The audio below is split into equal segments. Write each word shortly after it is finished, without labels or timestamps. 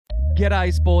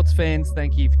G'day, sports fans.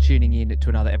 Thank you for tuning in to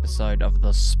another episode of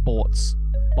the Sports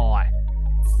by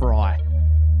Fry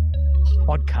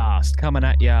podcast, coming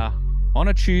at you on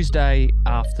a Tuesday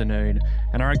afternoon.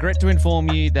 And I regret to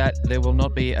inform you that there will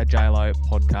not be a JLo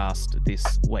podcast this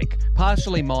week.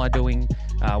 Partially my doing.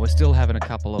 We're still having a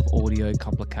couple of audio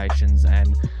complications,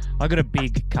 and I got a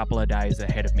big couple of days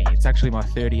ahead of me. It's actually my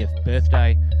 30th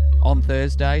birthday on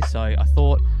Thursday, so I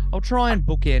thought I'll try and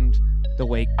bookend the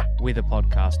week with a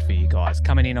podcast for you guys.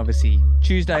 Coming in, obviously,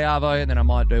 Tuesday Arvo, and then I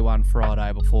might do one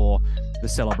Friday before the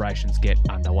celebrations get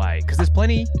underway, because there's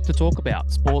plenty to talk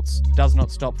about. Sports does not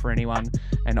stop for anyone,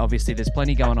 and obviously there's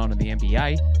plenty going on in the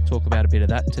NBA. Talk about a bit of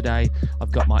that today.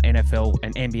 I've got my NFL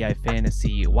and NBA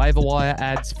fantasy waiver wire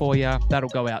ads for you. That'll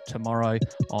go out tomorrow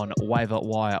on Waiver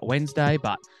Wire Wednesday,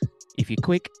 but if you're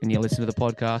quick and you listen to the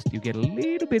podcast, you'll get a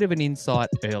little bit of an insight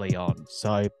early on.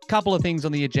 So a couple of things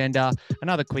on the agenda,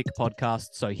 another quick podcast.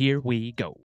 So here we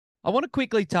go. I want to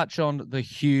quickly touch on the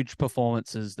huge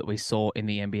performances that we saw in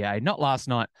the NBA, not last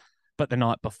night, but the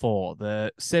night before.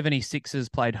 The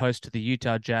 76ers played host to the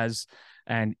Utah Jazz,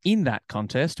 and in that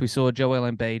contest, we saw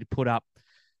Joel Embiid put up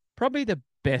probably the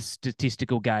best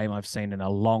statistical game I've seen in a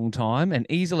long time, and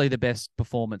easily the best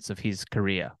performance of his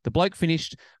career. The bloke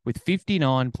finished with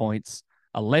 59 points,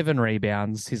 11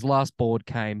 rebounds. His last board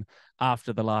came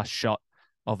after the last shot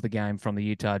of the game from the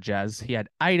Utah Jazz. He had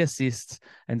 8 assists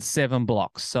and 7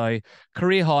 blocks. So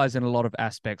career highs in a lot of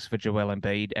aspects for Joel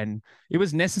Embiid. And it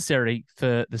was necessary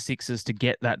for the Sixers to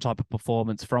get that type of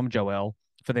performance from Joel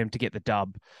for them to get the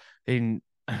dub in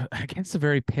against a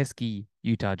very pesky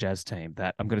Utah Jazz team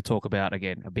that I'm going to talk about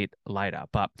again a bit later.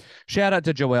 But shout out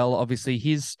to Joel. Obviously,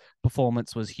 his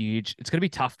performance was huge. It's going to be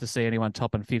tough to see anyone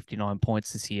topping 59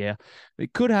 points this year.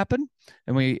 It could happen.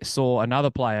 And we saw another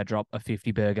player drop a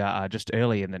 50 burger just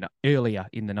earlier in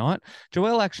the night.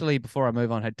 Joel actually, before I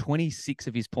move on, had 26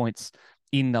 of his points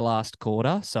in the last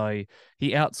quarter. So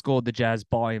he outscored the Jazz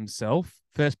by himself.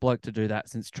 First bloke to do that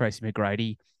since Tracy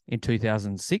McGrady in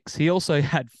 2006. He also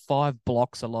had 5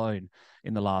 blocks alone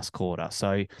in the last quarter.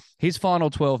 So his final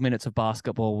 12 minutes of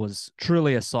basketball was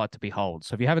truly a sight to behold.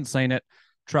 So if you haven't seen it,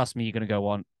 trust me, you're going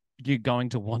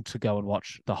to want to go and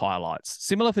watch the highlights.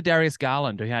 Similar for Darius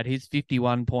Garland, who had his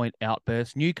 51-point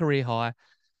outburst, new career high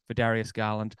for Darius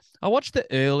Garland. I watched the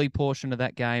early portion of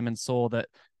that game and saw that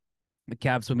the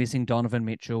Cavs were missing Donovan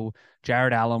Mitchell.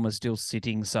 Jared Allen was still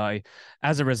sitting. So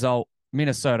as a result,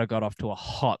 Minnesota got off to a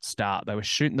hot start. They were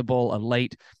shooting the ball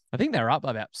elite. I think they were up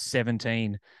by about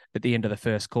 17 at the end of the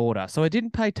first quarter. So I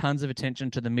didn't pay tons of attention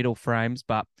to the middle frames,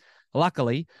 but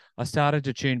luckily I started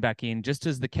to tune back in just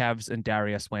as the Cavs and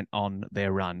Darius went on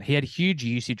their run. He had a huge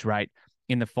usage rate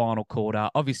in the final quarter.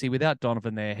 Obviously, without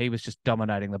Donovan there, he was just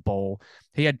dominating the ball.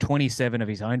 He had 27 of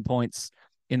his own points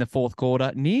in the fourth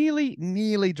quarter, nearly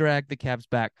dragged the Cavs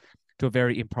back to a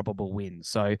very improbable win.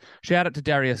 So shout out to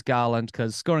Darius Garland,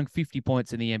 because scoring 50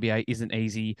 points in the NBA isn't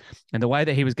easy. And the way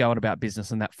that he was going about business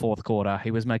in that fourth quarter,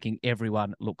 he was making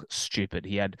everyone look stupid.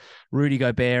 He had Rudy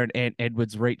Gobert and Ant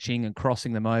Edwards reaching and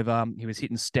crossing them over. He was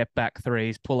hitting step back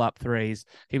threes, pull up threes.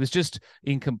 He was just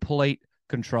in complete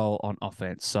control on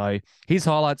offense. So his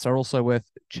highlights are also worth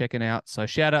checking out. So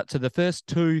shout out to the first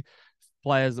 2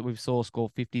 players that we've saw score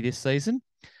 50 this season.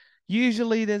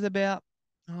 Usually there's about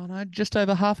just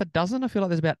over half a dozen. I feel like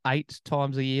there's about 8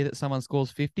 times a year that someone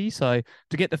scores 50. So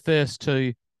to get the first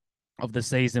 2 of the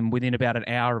season within about an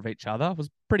hour of each other was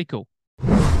pretty cool.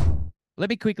 Let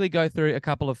me quickly go through a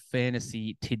couple of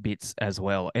fantasy tidbits as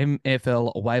well.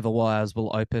 NFL waiver wires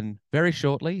will open very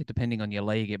shortly. Depending on your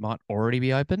league, it might already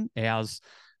be open. Ours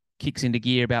kicks into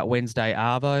gear about Wednesday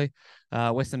Arvo,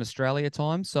 Western Australia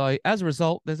time. So as a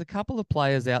result, there's a couple of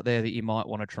players out there that you might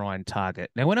want to try and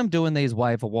target. Now, when I'm doing these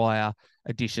waiver wire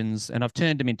additions, and I've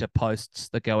turned them into posts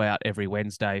that go out every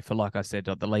Wednesday for, like I said,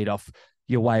 the lead off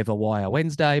your waiver wire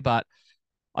Wednesday, but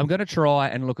I'm going to try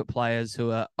and look at players who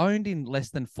are owned in less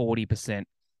than 40%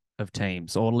 of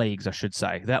teams, or leagues, I should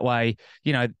say. That way,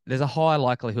 there's a high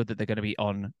likelihood that they're going to be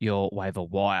on your waiver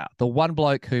wire. The one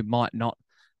bloke who might not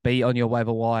be on your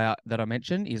waiver wire that I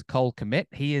mentioned is Cole Kmet.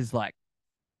 He is like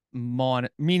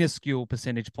minuscule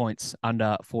percentage points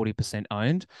under 40%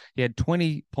 owned. He had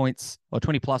 20 points or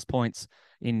 20 plus points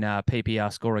in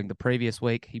PPR scoring the previous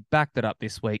week. He backed it up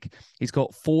this week. He's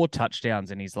got 4 touchdowns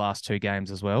in his last 2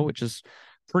 games as well, which is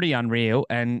pretty unreal.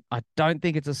 And I don't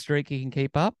think it's a streak he can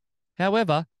keep up.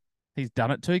 However, he's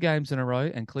done it 2 games in a row,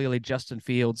 and clearly Justin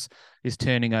Fields is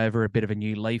turning over a bit of a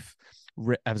new leaf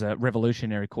as a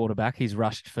revolutionary quarterback. He's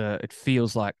rushed for, it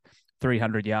feels like,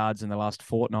 300 yards in the last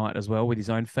fortnight as well with his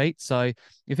own feet. So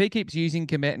if he keeps using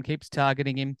Kmet and keeps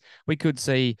targeting him, we could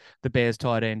see the Bears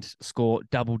tight end score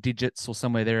double digits or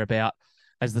somewhere thereabout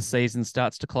as the season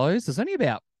starts to close. There's only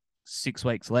about 6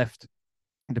 weeks left,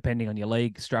 depending on your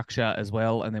league structure as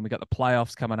well. And then we've got the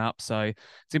playoffs coming up. So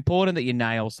it's important that you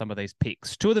nail some of these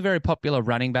picks. Two of the very popular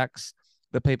running backs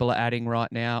that people are adding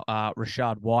right now are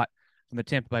Rashad White from the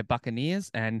Tampa Bay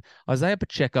Buccaneers and Isaiah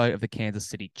Pacheco of the Kansas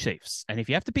City Chiefs. And if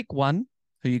you have to pick one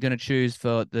who you're going to choose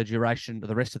for the duration of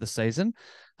the rest of the season,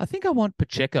 I think I want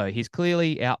Pacheco. He's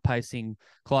clearly outpacing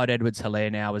Clyde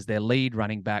Edwards-Helaire now as their lead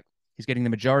running back. He's getting the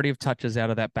majority of touches out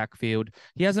of that backfield.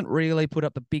 He hasn't really put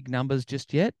up the big numbers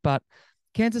just yet, but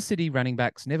Kansas City running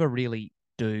backs never really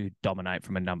do dominate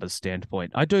from a numbers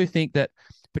standpoint. I do think that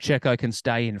Pacheco can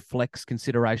stay in flex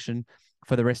consideration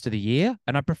for the rest of the year,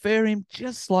 and I prefer him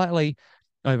just slightly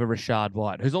over Rashad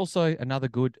White, who's also another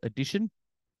good addition.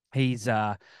 He's,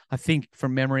 I think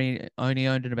from memory, only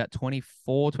owned in about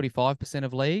 25%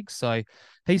 of leagues. So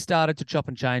he started to chop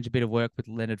and change a bit of work with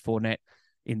Leonard Fournette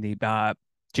in the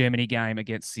Germany game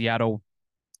against Seattle.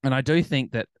 And I do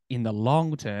think that in the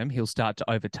long term, he'll start to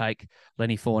overtake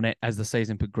Lenny Fournette as the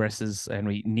season progresses and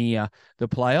we near the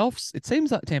playoffs. It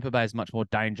seems like Tampa Bay is much more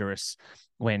dangerous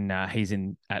when he's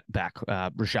in at back,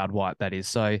 Rashad White, that is.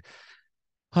 So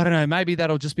I don't know, maybe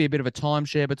that'll just be a bit of a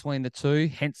timeshare between the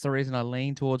two, hence the reason I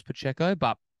lean towards Pacheco.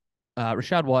 But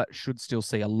Rashad White should still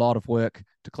see a lot of work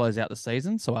to close out the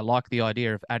season. So I like the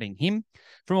idea of adding him.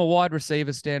 From a wide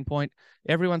receiver standpoint,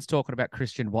 everyone's talking about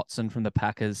Christian Watson from the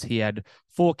Packers. He had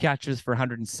 4 catches for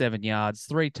 107 yards,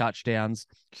 3 touchdowns,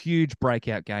 huge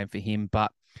breakout game for him.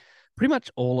 But pretty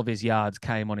much all of his yards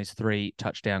came on his 3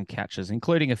 touchdown catches,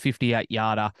 including a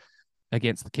 58-yarder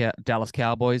against the Dallas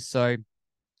Cowboys. So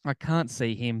I can't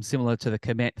see him, similar to the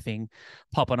Komet thing,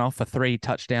 popping off for 3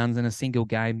 touchdowns in a single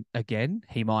game again.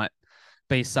 He might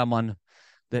be someone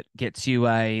that gets you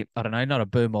I don't know, not a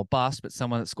boom or bust, but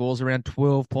someone that scores around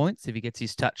 12 points if he gets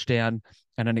his touchdown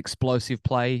and an explosive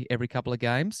play every couple of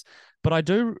games. But I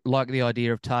do like the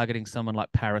idea of targeting someone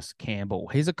like Paris Campbell.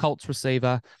 He's a Colts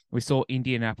receiver. We saw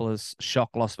Indianapolis shock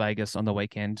Las Vegas on the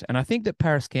weekend. And I think that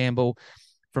Paris Campbell,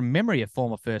 from memory, a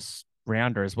former first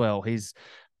rounder as well, he's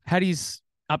had his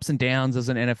ups and downs as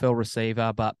an NFL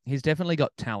receiver, but he's definitely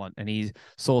got talent. And he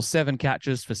saw 7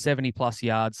 catches for 70 plus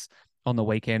yards on the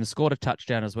weekend, scored a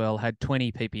touchdown as well, had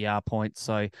 20 PPR points.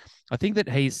 So I think that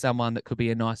he's someone that could be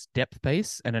a nice depth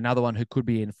piece and another one who could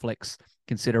be in flex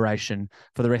consideration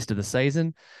for the rest of the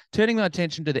season. Turning my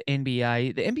attention to the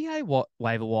NBA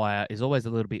waiver wire is always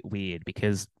a little bit weird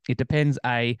because it depends,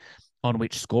 on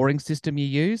which scoring system you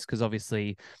use, because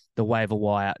obviously the waiver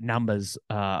wire numbers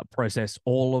process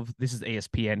all of, this is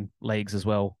ESPN leagues as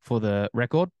well for the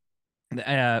record.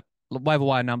 Waiver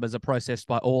wire numbers are processed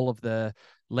by all of the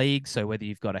leagues. So whether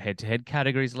you've got a head-to-head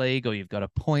categories league or you've got a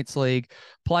points league,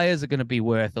 players are going to be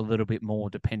worth a little bit more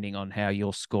depending on how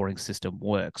your scoring system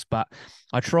works. But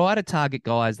I try to target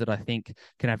guys that I think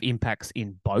can have impacts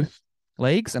in both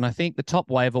leagues. And I think the top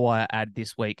waiver wire ad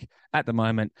this week at the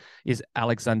moment is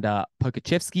Alexander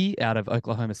Pokusevski out of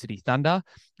Oklahoma City Thunder.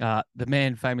 The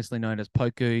man famously known as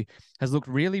Poku has looked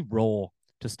really raw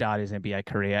to start his NBA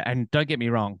career. And don't get me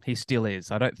wrong, he still is.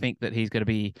 I don't think that he's going to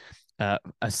be a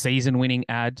season-winning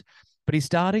ad, but he's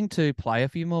starting to play a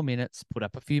few more minutes, put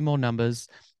up a few more numbers,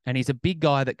 and he's a big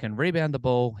guy that can rebound the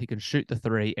ball, he can shoot the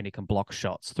 3, and he can block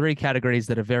shots. 3 categories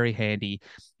that are very handy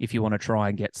if you want to try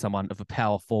and get someone of a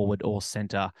power forward or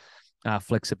center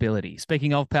flexibility.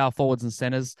 Speaking of power forwards and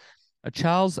centers,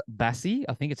 Charles Bassey,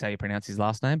 I think it's how you pronounce his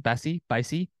last name,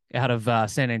 Bassey, out of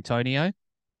San Antonio.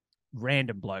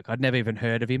 Random bloke. I'd never even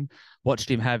heard of him.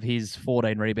 Watched him have his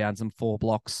 14 rebounds and 4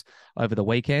 blocks over the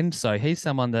weekend. So he's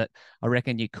someone that I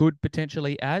reckon you could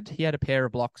potentially add. He had a pair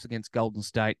of blocks against Golden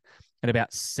State and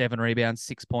about 7 rebounds,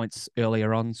 6 points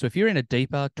earlier on. So if you're in a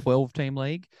deeper 12-team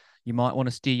league, you might want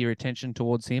to steer your attention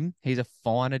towards him. He's a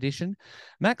fine addition.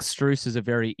 Max Strus is a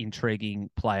very intriguing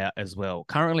player as well.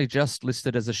 Currently just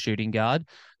listed as a shooting guard.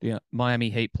 The Miami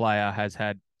Heat player has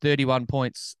had 31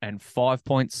 points and 5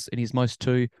 points in his most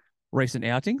 2 recent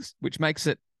outings, which makes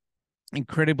it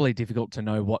incredibly difficult to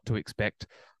know what to expect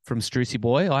from Strusy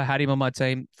boy. I had him on my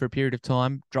team for a period of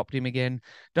time, dropped him again.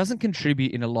 Doesn't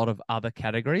contribute in a lot of other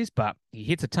categories, but he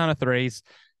hits a ton of threes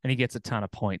and he gets a ton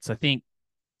of points. I think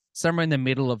somewhere in the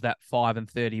middle of that 5 and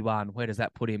 31, where does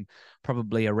that put him?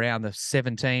 Probably around the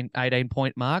 17, 18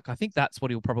 point mark. I think that's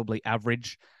what he'll probably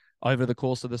average over the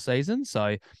course of the season.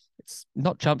 So it's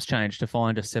not chumps change to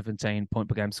find a 17 point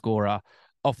per game scorer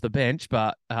off the bench,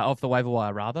 but off the waiver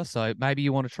wire rather. So maybe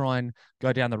you want to try and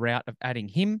go down the route of adding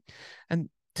him. And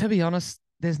to be honest,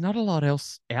 there's not a lot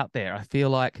else out there. I feel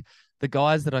like the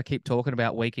guys that I keep talking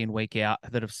about week in, week out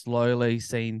that have slowly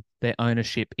seen their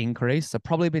ownership increase have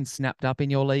probably been snapped up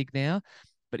in your league now.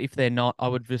 But if they're not, I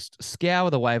would just scour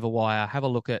the waiver wire, have a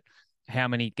look at how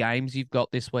many games you've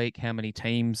got this week, how many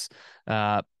teams,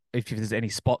 if there's any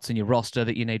spots in your roster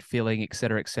that you need filling, et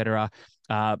cetera, et cetera.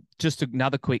 Just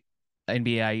another quick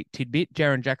NBA tidbit.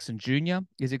 Jaren Jackson Jr.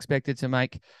 is expected to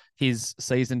make his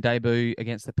season debut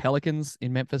against the Pelicans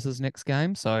in Memphis's next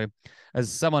game. So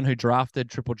as someone who drafted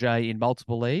Triple J in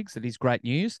multiple leagues, it is great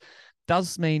news.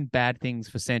 Does mean bad things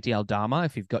for Santi Aldama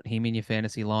if you've got him in your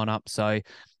fantasy lineup. So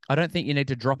I don't think you need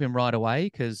to drop him right away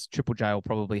because Triple J will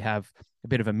probably have a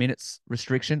bit of a minutes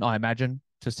restriction, I imagine,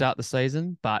 to start the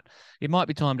season. But it might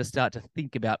be time to start to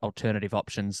think about alternative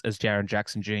options as Jaren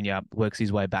Jackson Jr. works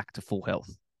his way back to full health.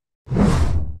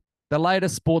 The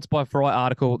latest Sports by Fry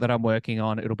article that I'm working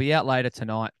on, it'll be out later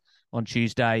tonight on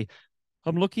Tuesday.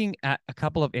 I'm looking at a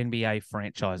couple of NBA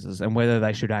franchises and whether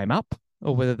they should aim up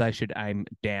or whether they should aim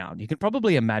down. You can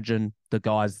probably imagine the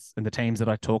guys and the teams that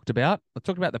I talked about. I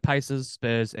talked about the Pacers,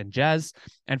 Spurs, and Jazz.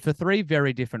 And for three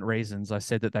very different reasons, I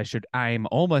said that they should aim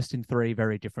almost in three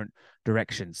very different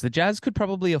directions. The Jazz could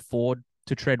probably afford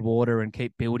to tread water and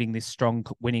keep building this strong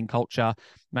winning culture,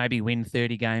 maybe win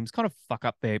 30 games, kind of fuck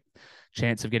up their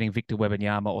chance of getting Victor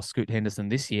Wembanyama or Scoot Henderson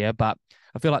this year. But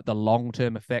I feel like the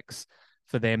long-term effects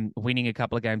for them winning a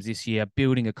couple of games this year,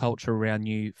 building a culture around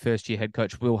new first-year head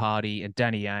coach Will Hardy and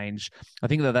Danny Ainge, I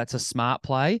think that that's a smart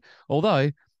play.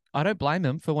 Although I don't blame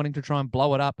them for wanting to try and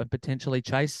blow it up and potentially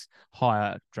chase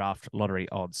higher draft lottery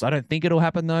odds. I don't think it'll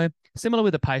happen though. Similar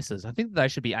with the Pacers, I think they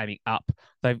should be aiming up.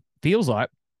 They feels like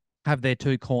have their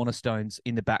two cornerstones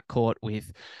in the backcourt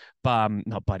with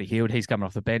not Buddy Hield, he's coming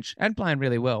off the bench and playing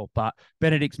really well, but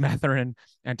Benedict Mathurin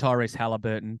and Tyrese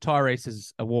Halliburton. Tyrese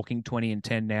is a walking 20 and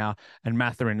 10 now, and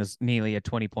Mathurin is nearly a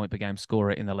 20-point per game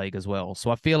scorer in the league as well. So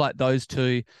I feel like those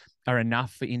two are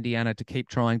enough for Indiana to keep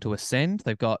trying to ascend.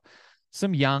 They've got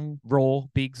some young, raw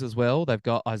bigs as well. They've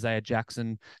got Isaiah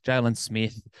Jackson, Jalen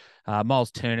Smith,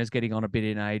 Miles Turner's getting on a bit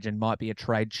in age and might be a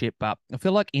trade chip, but I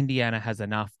feel like Indiana has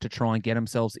enough to try and get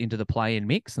themselves into the play-in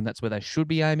mix, and that's where they should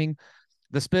be aiming.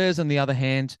 The Spurs, on the other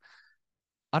hand,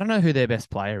 I don't know who their best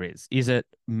player is. Is it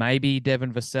maybe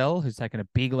Devin Vassell, who's taken a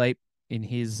big leap in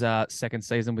his second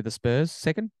season with the Spurs?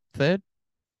 Second? Third?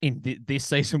 In this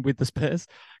season with the Spurs?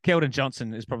 Keldon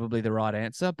Johnson is probably the right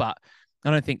answer, but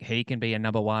I don't think he can be a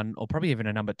number one or probably even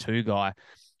a number two guy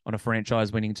on a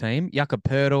franchise-winning team. Jakob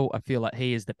Poeltl, I feel like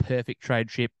he is the perfect trade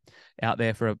chip out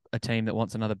there for a team that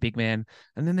wants another big man.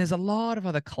 And then there's a lot of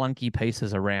other clunky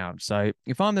pieces around. So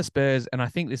if I'm the Spurs, and I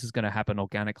think this is going to happen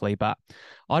organically, but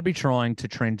I'd be trying to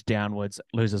trend downwards,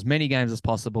 lose as many games as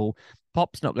possible.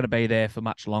 Pop's not going to be there for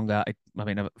much longer. I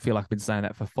mean, I feel like I've been saying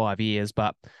that for 5 years,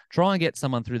 but try and get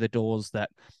someone through the doors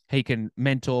that he can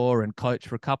mentor and coach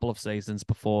for a couple of seasons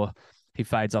before he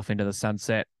fades off into the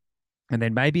sunset. And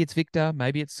then maybe it's Victor,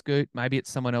 maybe it's Scoot, maybe it's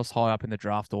someone else high up in the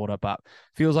draft order, but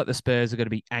feels like the Spurs are going to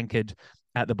be anchored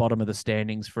at the bottom of the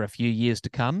standings for a few years to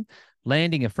come.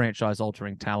 Landing a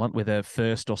franchise-altering talent with a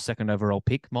first or second overall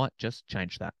pick might just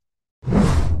change that.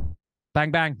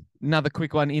 Bang, bang. Another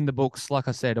quick one in the books. Like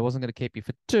I said, I wasn't going to keep you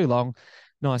for too long.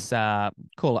 Nice,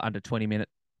 call it under 20-minute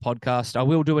podcast. I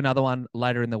will do another one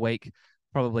later in the week,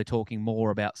 probably talking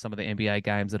more about some of the NBA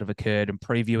games that have occurred and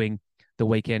previewing the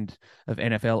weekend of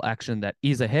NFL action that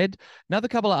is ahead. Another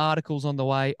couple of articles on the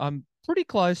way. I'm pretty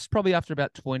close, probably after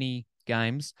about 20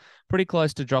 games, pretty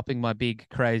close to dropping my big,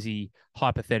 crazy,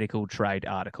 hypothetical trade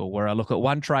article where I look at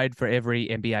one trade for every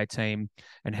NBA team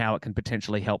and how it can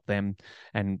potentially help them.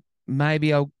 And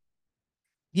maybe I'll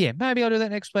do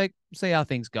that next week, see how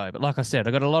things go. But like I said,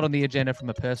 I got a lot on the agenda from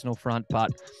a personal front.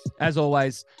 But as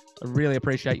always, I really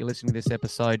appreciate you listening to this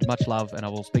episode. Much love, and I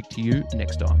will speak to you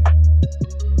next time.